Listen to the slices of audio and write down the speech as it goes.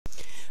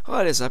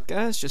What is up,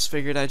 guys? Just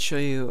figured I'd show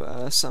you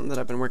something that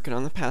I've been working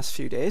on the past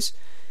few days.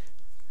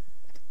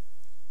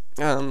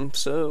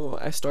 So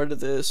I started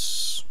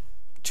this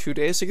 2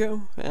 days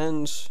ago,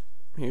 and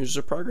here's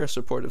a progress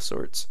report of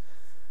sorts.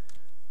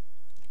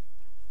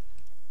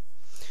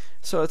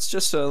 So it's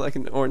just like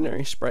an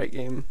ordinary sprite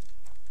game.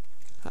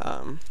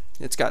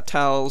 It's got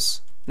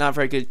tiles, not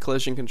very good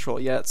collision control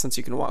yet since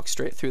you can walk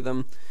straight through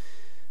them,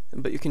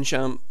 but you can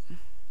jump.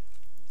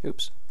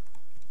 Oops.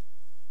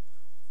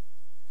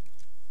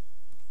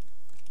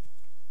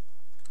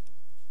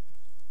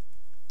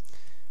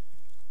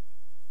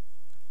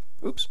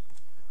 Oops.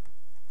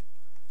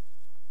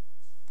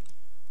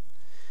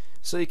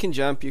 So you can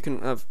jump, you can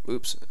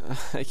oops,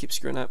 I keep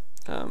screwing up.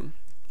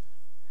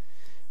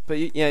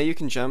 But yeah, you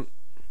can jump,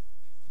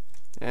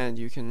 and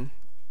you can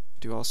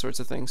do all sorts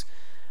of things.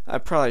 I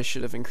probably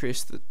should have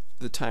increased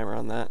the timer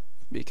on that,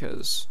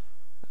 because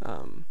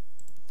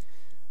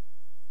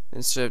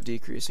instead of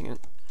decreasing it.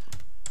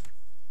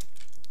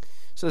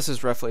 So this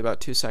is roughly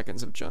about 2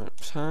 seconds of jump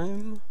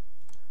time.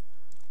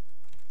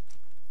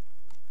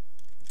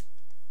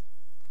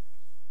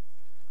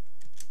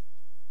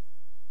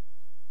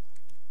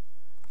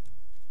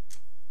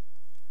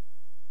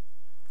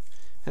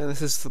 And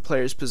this is the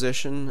player's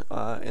position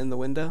in the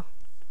window.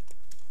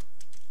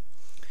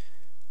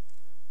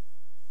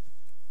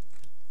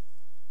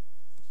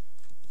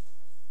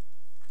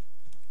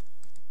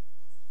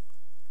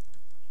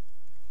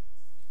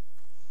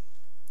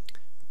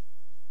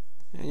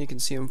 And you can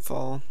see him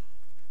fall.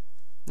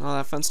 All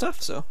that fun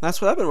stuff. So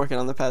that's what I've been working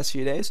on the past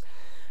few days.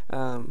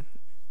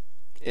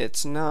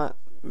 It's not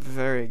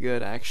very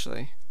good,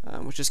 actually,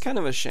 which is kind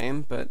of a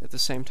shame, but at the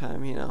same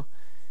time, you know,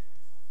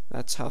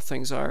 that's how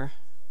things are.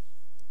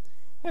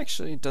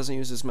 Actually, it doesn't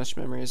use as much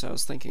memory as I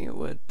was thinking it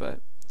would,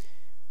 but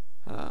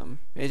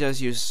it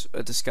does use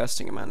a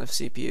disgusting amount of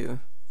CPU,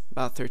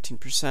 about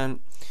 13%,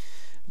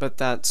 but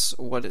that's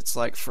what it's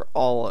like for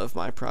all of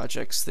my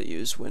projects that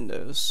use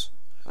Windows,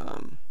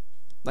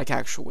 like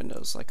actual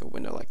Windows, like a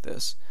window like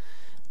this,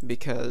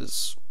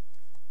 because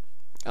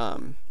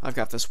I've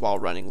got this while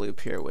running loop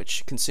here,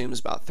 which consumes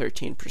about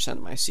 13%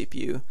 of my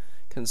CPU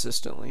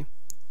consistently.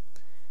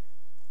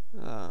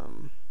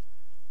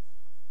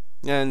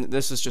 And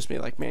this is just me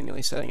like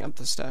manually setting up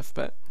the stuff,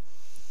 but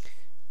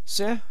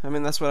so yeah, I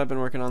mean, that's what I've been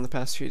working on the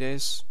past few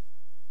days.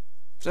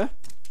 So